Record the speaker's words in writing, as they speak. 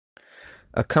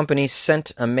A company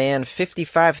sent a man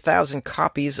 55,000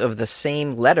 copies of the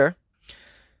same letter,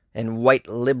 and white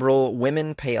liberal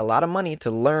women pay a lot of money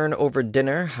to learn over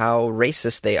dinner how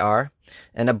racist they are,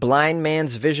 and a blind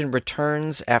man's vision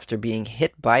returns after being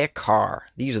hit by a car.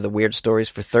 These are the weird stories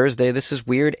for Thursday. This is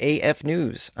Weird AF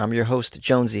News. I'm your host,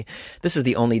 Jonesy. This is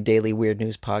the only daily weird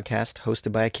news podcast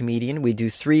hosted by a comedian. We do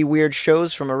 3 weird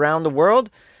shows from around the world.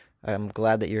 I'm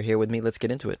glad that you're here with me. Let's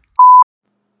get into it.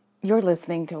 You're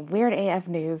listening to Weird AF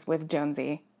News with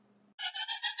Jonesy.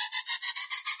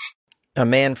 A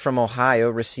man from Ohio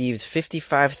received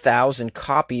 55,000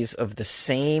 copies of the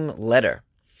same letter.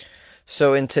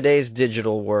 So in today's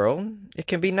digital world, it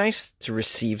can be nice to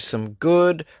receive some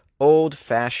good,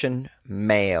 old-fashioned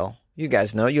mail. You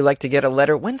guys know you like to get a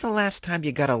letter. When's the last time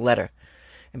you got a letter?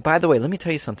 And by the way, let me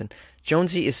tell you something.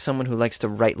 Jonesy is someone who likes to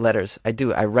write letters. I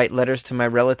do. I write letters to my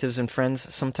relatives and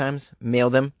friends sometimes, mail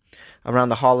them around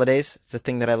the holidays. It's a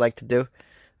thing that I like to do.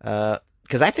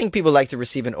 Because I think people like to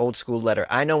receive an old school letter.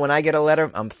 I know when I get a letter,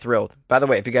 I'm thrilled. By the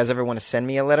way, if you guys ever want to send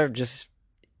me a letter, just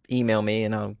email me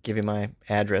and I'll give you my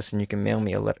address and you can mail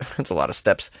me a letter. That's a lot of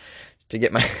steps to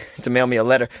get to mail me a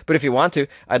letter. But if you want to,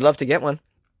 I'd love to get one.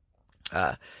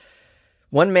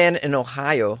 One man in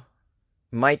Ohio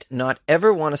might not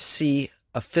ever want to see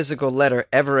a physical letter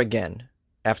ever again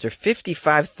after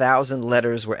 55,000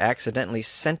 letters were accidentally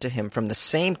sent to him from the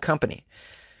same company.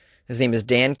 His name is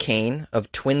Dan Kane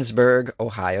of Twinsburg,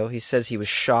 Ohio. He says he was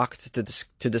shocked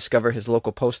to discover his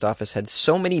local post office had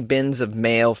so many bins of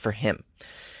mail for him.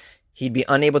 He'd be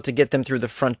unable to get them through the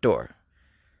front door.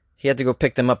 He had to go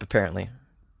pick them up, apparently.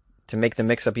 To make the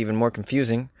mix-up even more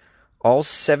confusing, all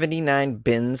 79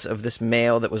 bins of this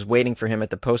mail that was waiting for him at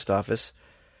the post office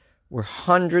were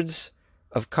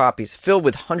filled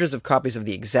with hundreds of copies of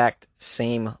the exact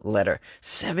same letter.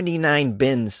 79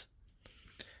 bins.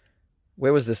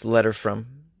 Where was this letter from?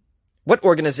 What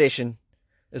organization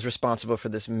is responsible for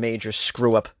this major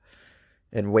screw-up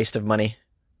and waste of money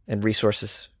and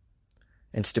resources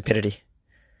and stupidity?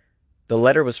 The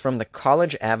letter was from the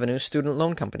College Avenue Student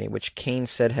Loan Company, which Kane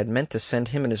said had meant to send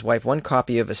him and his wife one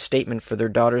copy of a statement for their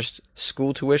daughter's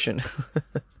school tuition.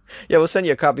 Yeah, we'll send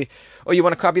you a copy. Oh, you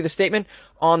want a copy of the statement?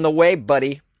 On the way,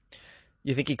 buddy.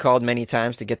 You think he called many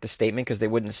times to get the statement because they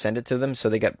wouldn't send it to them, so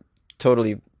they got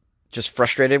totally just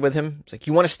frustrated with him? It's like,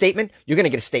 you want a statement? You're going to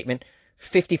get a statement.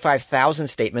 55,000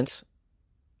 statements.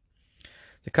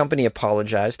 The company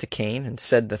apologized to Kane and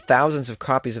said the thousands of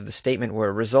copies of the statement were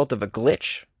a result of a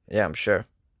glitch. Yeah, I'm sure.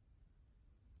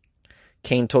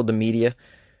 Kane told the media,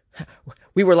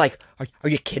 "We were like, are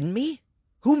you kidding me?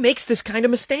 Who makes this kind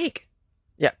of mistake?"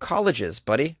 Yeah, colleges,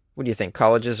 buddy. What do you think?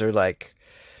 Colleges are like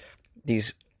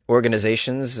these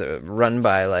organizations run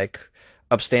by like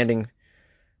upstanding,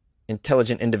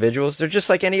 intelligent individuals. They're just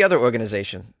like any other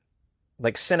organization,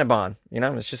 like Cinnabon.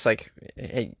 It's just like,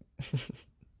 hey,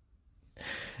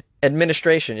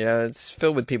 administration. It's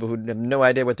filled with people who have no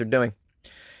idea what they're doing.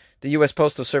 The U.S.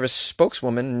 Postal Service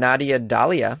spokeswoman Nadia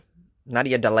Dalai, I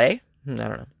don't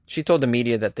know. She told the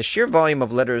media that the sheer volume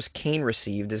of letters Kane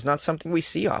received is not something we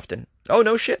see often. Oh,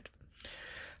 no shit.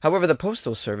 However, the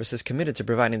Postal Service is committed to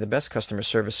providing the best customer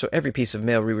service, so every piece of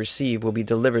mail we receive will be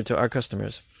delivered to our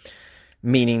customers.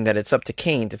 Meaning that it's up to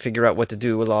Kane to figure out what to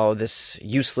do with all this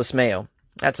useless mail.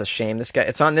 That's a shame.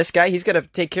 It's on this guy. He's got to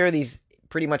take care of these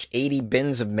pretty much 80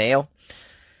 bins of mail.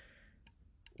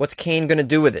 What's Kane going to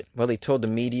do with it? Well, he told the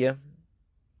media,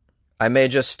 "I may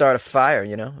just start a fire,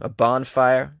 a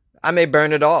bonfire. I may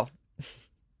burn it all."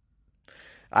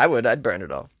 I'd burn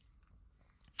it all.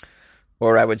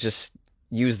 Or I would just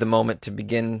use the moment to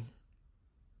begin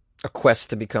a quest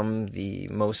to become the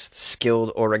most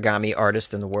skilled origami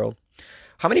artist in the world.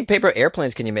 How many paper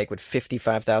airplanes can you make with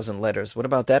 55,000 letters? What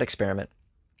about that experiment?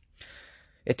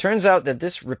 It turns out that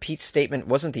this repeat statement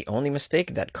wasn't the only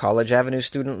mistake that College Avenue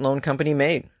Student Loan Company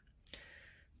made.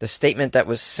 The statement that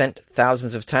was sent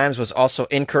thousands of times was also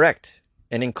incorrect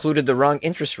and included the wrong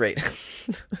interest rate.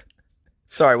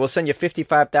 Sorry, we'll send you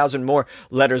 55,000 more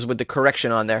letters with the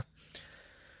correction on there.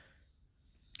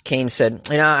 Kane said,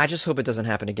 "I just hope it doesn't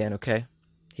happen again, okay?"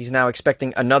 He's now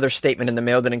expecting another statement in the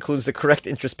mail that includes the correct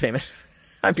interest payment.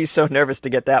 I'd be so nervous to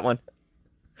get that one.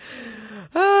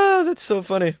 Ah, that's so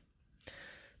funny.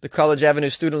 The College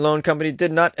Avenue Student Loan Company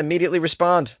did not immediately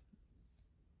respond.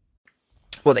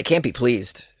 Well, they can't be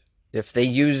pleased. If they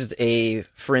used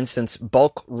for instance,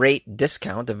 bulk rate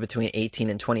discount of between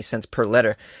 18 and 20 cents per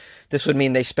letter, this would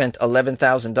mean they spent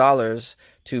 $11,000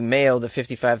 to mail the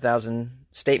 55,000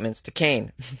 statements to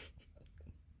Kane.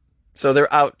 So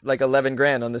they're out like 11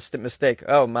 grand on this mistake.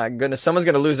 Oh my goodness, someone's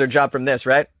going to lose their job from this,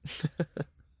 right?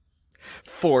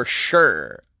 For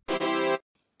sure.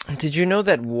 Did you know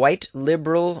that white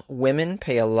liberal women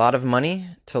pay a lot of money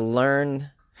to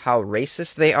learn how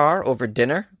racist they are over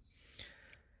dinner?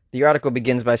 The article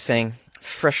begins by saying,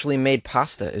 freshly made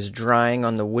pasta is drying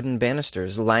on the wooden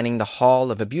banisters lining the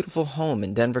hall of a beautiful home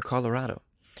in Denver, Colorado.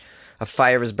 A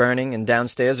fire is burning, and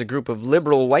downstairs a group of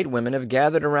liberal white women have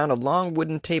gathered around a long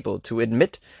wooden table to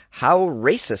admit how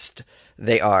racist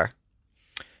they are.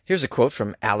 Here's a quote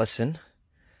from Allison.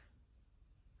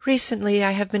 Recently,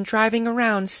 I have been driving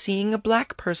around seeing a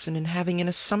black person and having an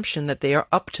assumption that they are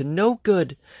up to no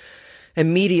good.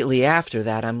 Immediately after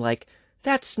that, I'm like,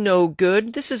 that's no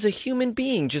good. This is a human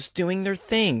being just doing their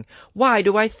thing. Why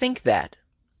do I think that?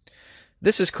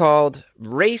 This is called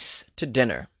Race to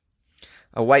Dinner.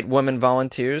 A white woman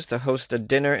volunteers to host a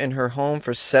dinner in her home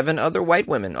for 7 other white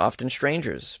women, often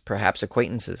strangers, perhaps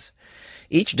acquaintances.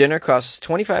 Each dinner costs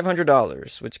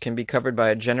 $2,500, which can be covered by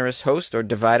a generous host or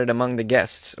divided among the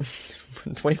guests.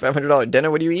 $2,500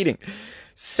 dinner? What are you eating?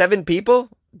 7 people?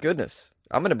 Goodness.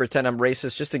 I'm going to pretend I'm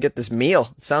racist just to get this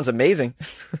meal. It sounds amazing.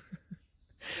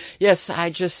 Yes,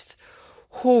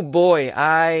 oh boy,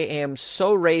 I am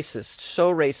so racist,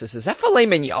 so racist. Is that filet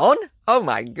mignon? Oh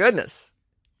my goodness.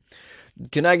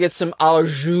 Can I get some au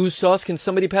jus sauce? Can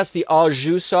somebody pass the au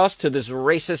jus sauce to this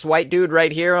racist white dude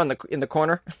right here in the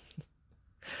corner?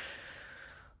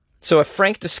 So a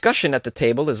frank discussion at the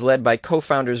table is led by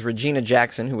co-founders Regina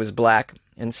Jackson, who is black,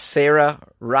 and Sarah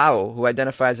Rao, who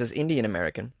identifies as Indian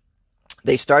American.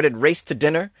 They started Race to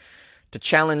Dinner to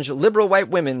challenge liberal white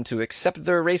women to accept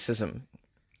their racism.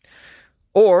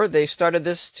 Or they started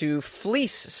this to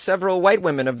fleece several white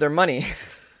women of their money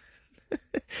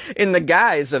in the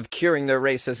guise of curing their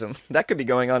racism. That could be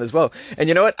going on as well. And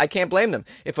you know what? I can't blame them.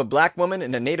 If a black woman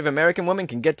and a Native American woman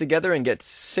can get together and get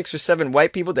 6 or 7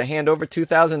 white people to hand over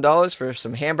 $2,000 for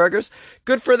some hamburgers,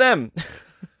 good for them.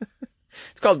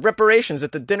 It's called reparations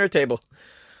at the dinner table.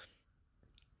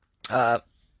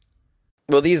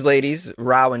 Well, these ladies,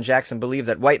 Rao and Jackson, believe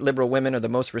that white liberal women are the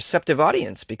most receptive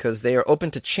audience because they are open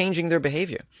to changing their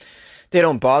behavior. They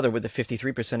don't bother with the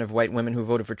 53% of white women who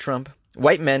voted for Trump.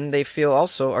 White men, they feel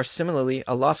also, are similarly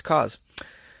a lost cause.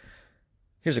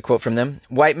 Here's a quote from them.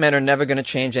 White men are never going to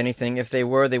change anything. If they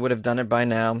were, they would have done it by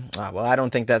now. Well, I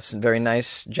don't think that's very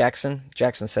nice, Jackson.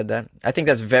 Jackson said that. I think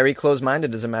that's very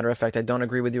close-minded, as a matter of fact. I don't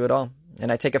agree with you at all.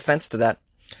 And I take offense to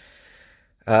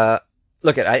that.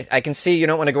 Look, I can see you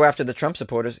don't want to go after the Trump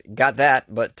supporters. Got that.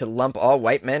 But to lump all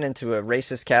white men into a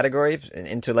racist category,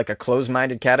 into like a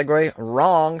closed-minded category,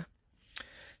 wrong.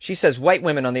 She says white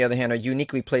women, on the other hand, are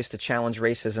uniquely placed to challenge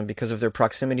racism because of their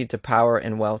proximity to power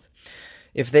and wealth.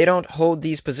 If they don't hold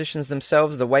these positions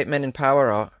themselves, the white men in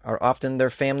power are often their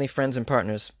family, friends, and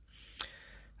partners.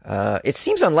 It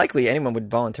seems unlikely anyone would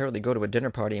voluntarily go to a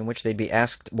dinner party in which they'd be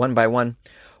asked one by one,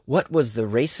 what was the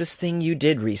racist thing you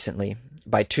did recently?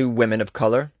 By 2 women of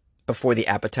color before the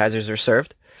appetizers are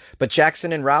served. But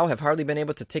Jackson and Rao have hardly been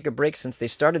able to take a break since they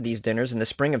started these dinners in the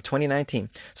spring of 2019.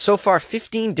 So far,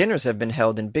 15 dinners have been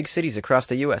held in big cities across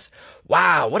the U.S.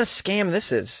 Wow, what a scam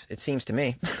this is, it seems to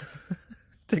me.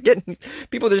 They're getting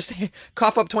people to just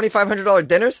cough up $2,500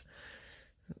 dinners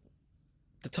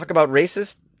to talk about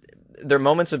their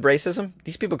moments of racism.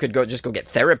 These people could go get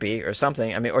therapy or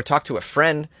something. I mean, or talk to a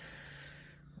friend.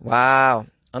 Wow,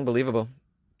 unbelievable.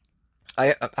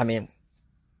 I mean,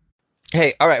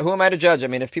 hey, all right, who am I to judge? I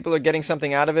mean, if people are getting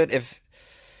something out of it,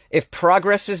 if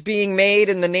progress is being made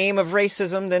in the name of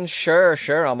racism, then sure,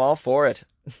 I'm all for it.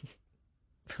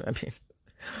 I mean,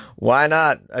 why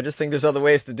not? I just think there's other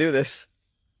ways to do this.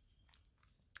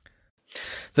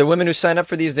 The women who sign up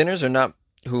for these dinners are not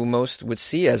who most would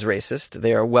see as racist.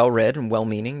 They are well-read and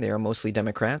well-meaning. They are mostly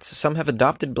Democrats. Some have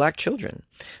adopted black children.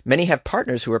 Many have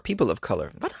partners who are people of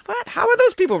color. What? How are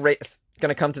those people going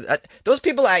to come to those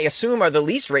people? I assume are the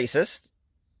least racist.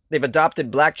 They've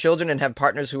adopted black children and have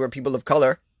partners who are people of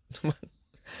color.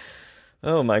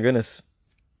 Oh my goodness.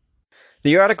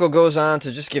 The article goes on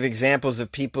to just give examples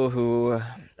of people who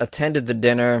attended the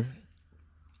dinner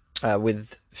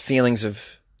with feelings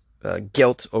of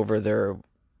guilt over their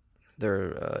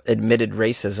admitted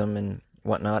racism and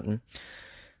whatnot, and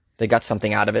they got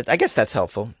something out of it. I guess that's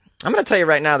helpful. I'm going to tell you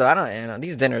right now, though,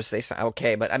 these dinners, they sound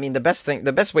okay, but I mean, the best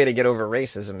way to get over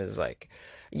racism is like,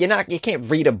 you can't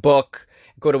read a book,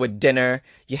 go to a dinner.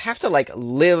 You have to like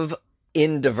live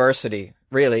in diversity,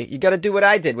 really. You got to do what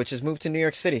I did, which is move to New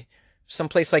York City,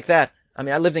 someplace like that. I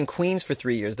mean, I lived in Queens for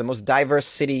 3 years, the most diverse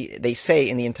city, they say,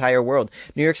 in the entire world.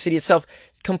 New York City itself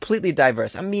is completely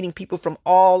diverse. I'm meeting people from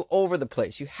all over the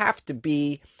place. You have to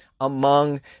be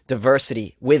among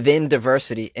diversity, within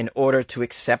diversity, in order to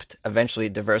accept eventually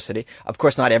diversity. Of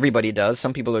course, not everybody does.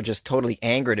 Some people are just totally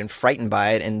angered and frightened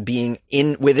by it, and being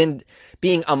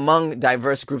among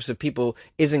diverse groups of people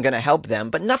isn't going to help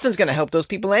them. But nothing's going to help those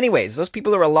people anyways. Those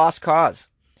people are a lost cause.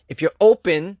 If you're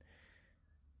open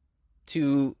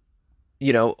to,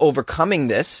 overcoming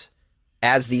this,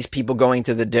 as these people going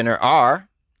to the dinner are,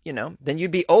 then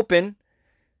you'd be open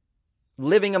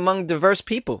living among diverse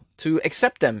people to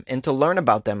accept them and to learn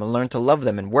about them and learn to love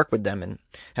them and work with them and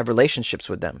have relationships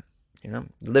with them.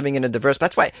 Living in a diverse,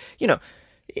 that's why,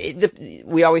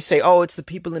 we always say, oh, it's the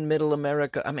people in middle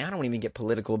America. I mean, I don't even get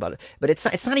political about it, but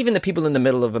it's not even the people in the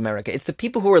middle of America. It's the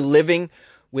people who are living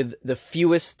with the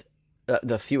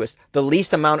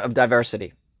least amount of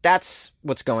diversity. That's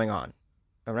what's going on.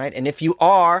 All right. And if you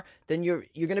are, then you're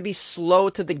going to be slow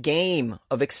to the game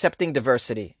of accepting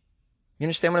diversity. You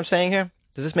understand what I'm saying here?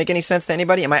 Does this make any sense to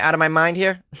anybody? Am I out of my mind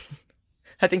here?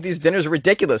 I think these dinners are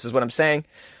ridiculous is what I'm saying.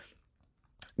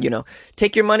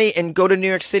 Take your money and go to New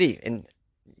York City and,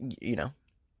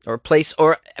 or a place,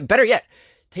 or better yet,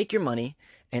 take your money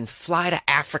and fly to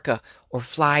Africa or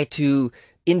fly to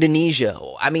Indonesia.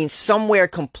 I mean, somewhere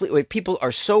completely where people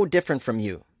are so different from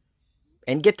you,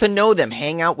 and get to know them,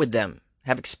 hang out with them,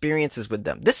 have experiences with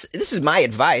them. This is my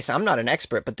advice. I'm not an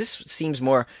expert, but this seems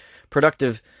more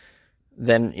productive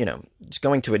than, just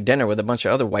going to a dinner with a bunch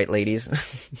of other white ladies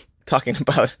talking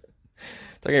about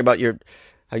how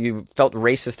you felt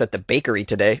racist at the bakery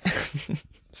today.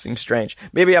 Seems strange.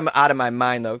 Maybe I'm out of my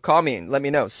mind, though. Call me and let me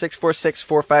know.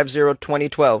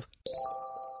 646-450-2012.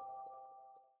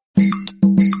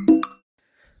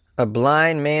 A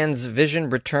blind man's vision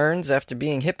returns after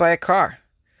being hit by a car.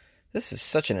 This is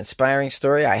such an inspiring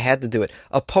story, I had to do it.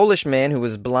 A Polish man who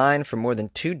was blind for more than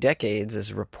 2 decades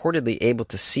is reportedly able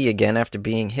to see again after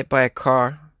being hit by a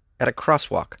car at a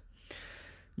crosswalk.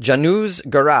 Janusz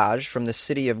Garage from the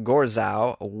city of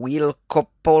Gorzów,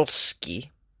 Wielkopolski.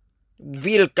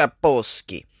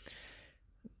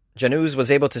 Janusz was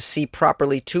able to see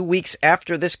properly 2 weeks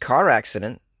after this car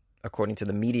accident, according to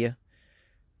the media.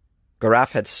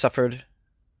 Garaf had suffered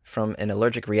from an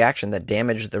allergic reaction that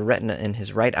damaged the retina in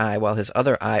his right eye, while his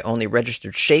other eye only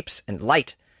registered shapes and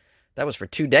light. That was for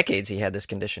 2 decades he had this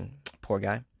condition. Poor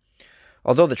guy.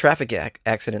 Although the traffic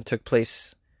accident took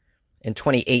place in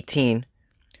 2018,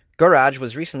 Garage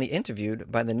was recently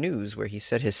interviewed by the news where he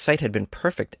said his sight had been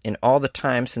perfect in all the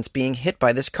time since being hit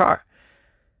by this car.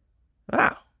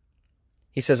 Wow.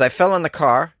 He says, I fell on the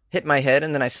car, hit my head,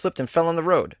 and then I slipped and fell on the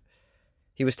road.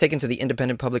 He was taken to the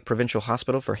Independent Public Provincial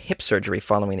Hospital for hip surgery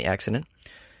following the accident.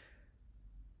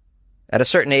 At a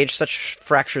certain age, such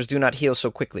fractures do not heal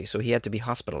so quickly, so he had to be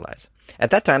hospitalized.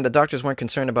 At that time, the doctors weren't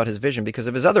concerned about his vision because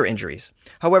of his other injuries.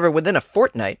 However, within a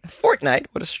fortnight,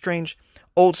 what a strange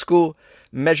old-school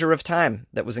measure of time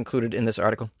that was included in this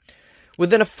article.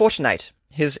 Within a fortnight,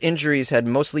 his injuries had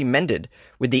mostly mended,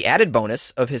 with the added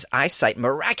bonus of his eyesight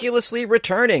miraculously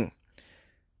returning.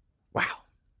 Wow.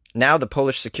 Now the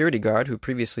Polish security guard, who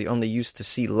previously only used to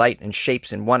see light and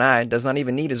shapes in one eye, does not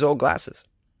even need his old glasses.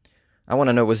 I want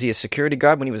to know, was he a security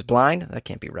guard when he was blind? That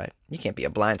can't be right. You can't be a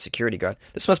blind security guard.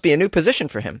 This must be a new position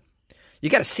for him. You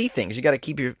got to see things. You got to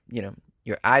keep your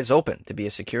eyes open to be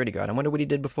a security guard. I wonder what he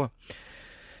did before.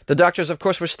 The doctors, of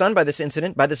course, were stunned by this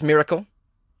incident, by this miracle,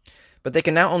 but they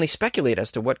can now only speculate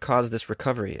as to what caused this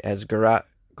recovery, as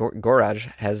Goraj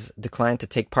has declined to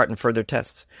take part in further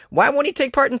tests. Why won't he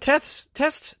take part in tests?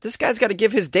 This guy's got to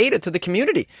give his data to the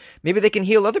community. Maybe they can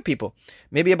heal other people.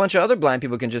 Maybe a bunch of other blind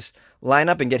people can just line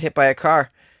up and get hit by a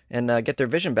car and get their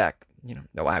vision back.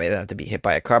 No, I mean, they don't have to be hit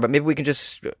by a car, but maybe we can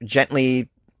just gently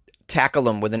tackle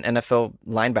them with an NFL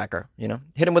linebacker,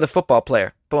 hit him with a football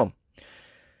player. Boom.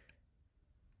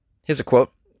 Here's a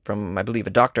quote from, I believe,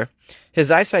 a doctor. His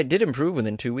eyesight did improve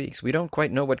within 2 weeks. We don't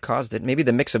quite know what caused it. Maybe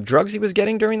the mix of drugs he was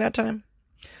getting during that time?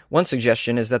 One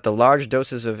suggestion is that the large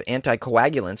doses of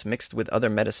anticoagulants mixed with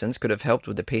other medicines could have helped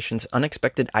with the patient's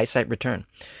unexpected eyesight return.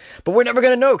 But we're never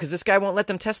going to know because this guy won't let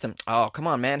them test him. Oh, come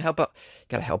on, man. Help out.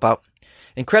 Gotta help out.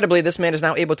 Incredibly, this man is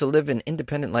now able to live an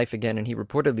independent life again, and he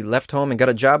reportedly left home and got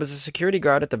a job as a security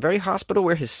guard at the very hospital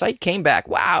where his sight came back.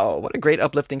 Wow, what a great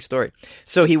uplifting story.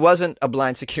 So he wasn't a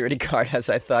blind security guard as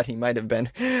I thought he might have been,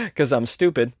 because I'm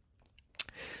stupid.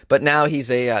 But now he's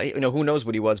who knows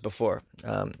what he was before.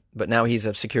 But now he's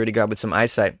a security guard with some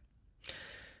eyesight.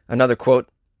 Another quote,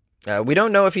 we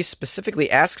don't know if he specifically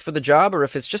asked for the job or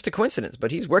if it's just a coincidence,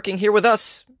 but he's working here with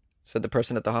us, said the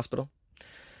person at the hospital.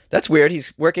 That's weird.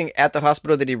 He's working at the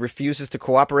hospital that he refuses to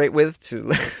cooperate with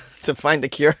to to find the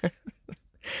cure.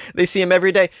 They see him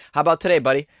every day. How about today,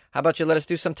 buddy? How about you let us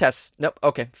do some tests? Nope.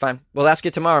 Okay, fine. We'll ask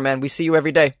you tomorrow, man. We see you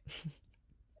every day.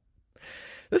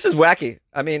 This is wacky.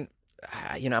 I mean,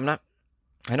 I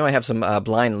know I have some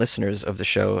blind listeners of the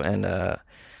show, and I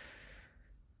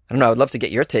don't know. I'd love to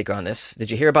get your take on this. Did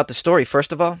you hear about the story,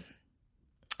 first of all?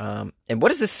 And what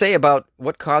does this say about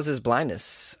what causes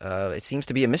blindness? It seems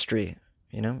to be a mystery.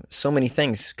 So many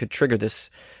things could trigger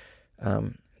this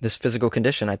this physical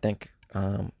condition. I think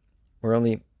we're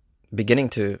only beginning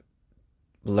to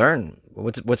learn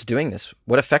what's doing this.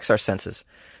 What affects our senses?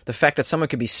 The fact that someone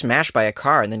could be smashed by a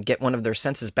car and then get one of their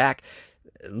senses back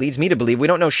leads me to believe we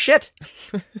don't know shit.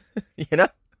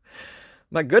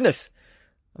 My goodness,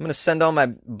 I'm gonna send all my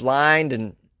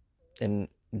blind and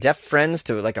deaf friends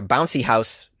to like a bouncy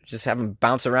house. Just have them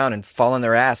bounce around and fall on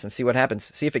their ass and see what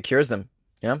happens. See if it cures them.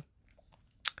 Well,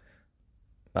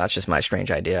 that's just my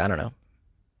strange idea. I don't know.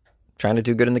 Trying to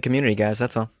do good in the community, guys.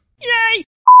 That's all. Yay!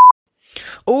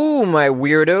 Oh, my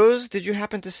weirdos. Did you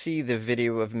happen to see the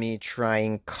video of me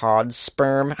trying cod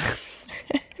sperm?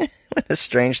 What a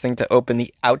strange thing to open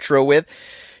the outro with.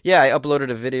 Yeah, I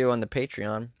uploaded a video on the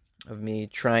Patreon of me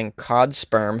trying cod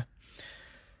sperm.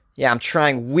 Yeah, I'm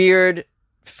trying weird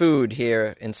food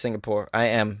here in Singapore. I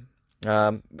am.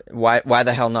 Why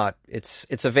the hell not?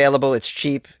 It's available, it's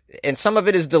cheap, and some of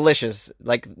it is delicious.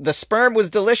 Like, the sperm was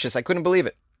delicious. I couldn't believe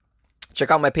it. Check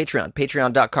out my Patreon,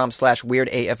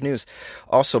 patreon.com/weirdafnews.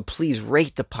 Also, please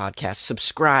rate the podcast,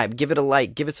 subscribe, give it a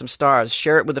like, give it some stars,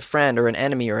 share it with a friend or an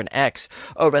enemy or an ex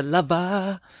or a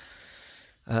lover.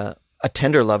 A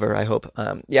tender lover, I hope.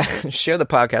 Share the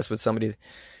podcast with somebody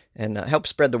and help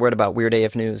spread the word about Weird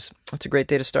AF News. It's a great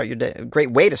day to start your day. A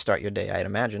great way to start your day, I'd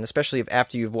imagine, especially if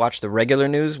after you've watched the regular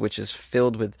news, which is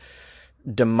filled with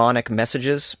demonic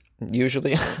messages,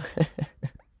 usually.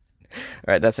 All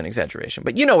right, that's an exaggeration,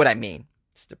 but you know what I mean.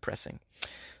 It's depressing.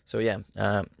 So yeah,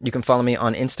 you can follow me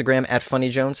on Instagram at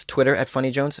FunnyJones, Twitter at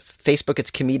FunnyJones, Facebook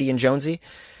it's Comedian Jonesy.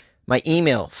 My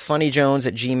email,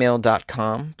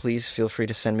 funnyjones@gmail.com. Please feel free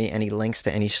to send me any links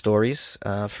to any stories.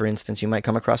 For instance, you might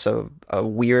come across a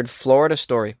weird Florida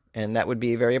story, and that would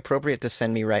be very appropriate to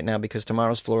send me right now because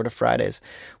tomorrow's Florida Fridays,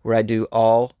 where I do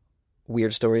all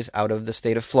weird stories out of the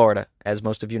state of Florida, as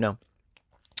most of you know.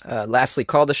 Lastly,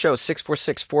 call the show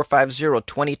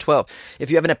 646-450-2012.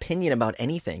 If you have an opinion about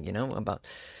anything,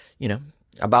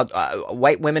 about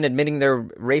white women admitting they're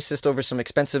racist over some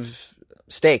expensive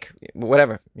steak,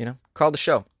 whatever, call the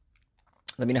show.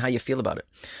 Let me know how you feel about it.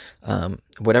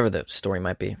 Whatever the story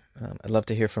might be. I'd love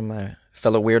to hear from my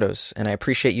fellow weirdos, and I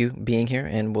appreciate you being here,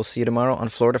 and we'll see you tomorrow on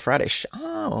Florida Friday.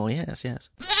 Oh, yes.